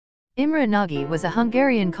Imre Nagy was a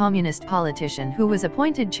Hungarian communist politician who was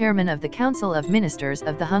appointed chairman of the Council of Ministers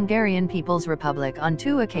of the Hungarian People's Republic on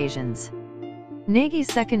 2 occasions.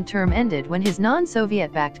 Nagy's second term ended when his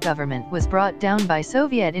non-Soviet-backed government was brought down by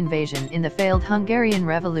Soviet invasion in the failed Hungarian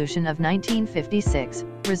Revolution of 1956,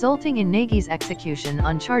 resulting in Nagy's execution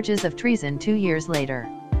on charges of treason 2 years later.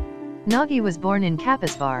 Nagy was born in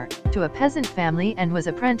Kaposvár, to a peasant family, and was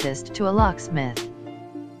apprenticed to a locksmith.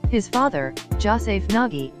 His father, József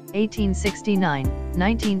Nagy,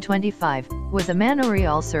 1869-1925, was a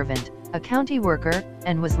manorial servant, a county worker,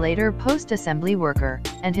 and was later post-assembly worker,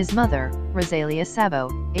 and his mother, Rosalia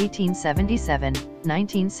Szabó,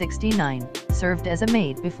 1877-1969, served as a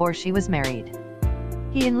maid before she was married.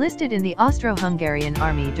 He enlisted in the Austro-Hungarian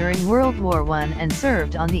army during World War I and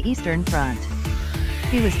served on the Eastern Front.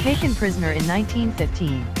 He was taken prisoner in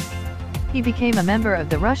 1915. He became a member of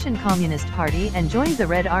the Russian Communist Party and joined the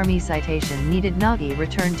Red Army. Citation needed. Nagy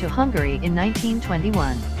returned to Hungary in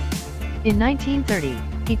 1921. In 1930,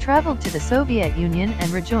 he traveled to the Soviet Union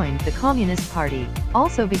and rejoined the Communist Party,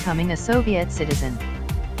 also becoming a Soviet citizen.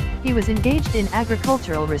 He was engaged in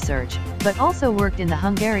agricultural research, but also worked in the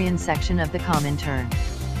Hungarian section of the Comintern.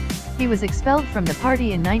 He was expelled from the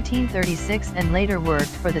party in 1936 and later worked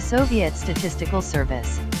for the Soviet Statistical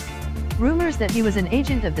Service. Rumors that he was an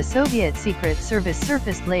agent of the Soviet Secret Service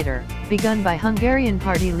surfaced later, begun by Hungarian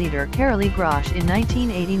party leader Károly Grasz in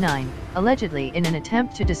 1989, allegedly in an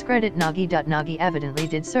attempt to discredit Nagy. Nagy evidently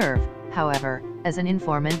did serve, however, as an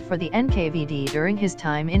informant for the NKVD during his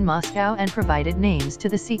time in Moscow and provided names to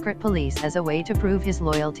the secret police as a way to prove his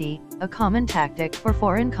loyalty, a common tactic for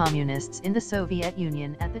foreign communists in the Soviet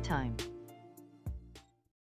Union at the time.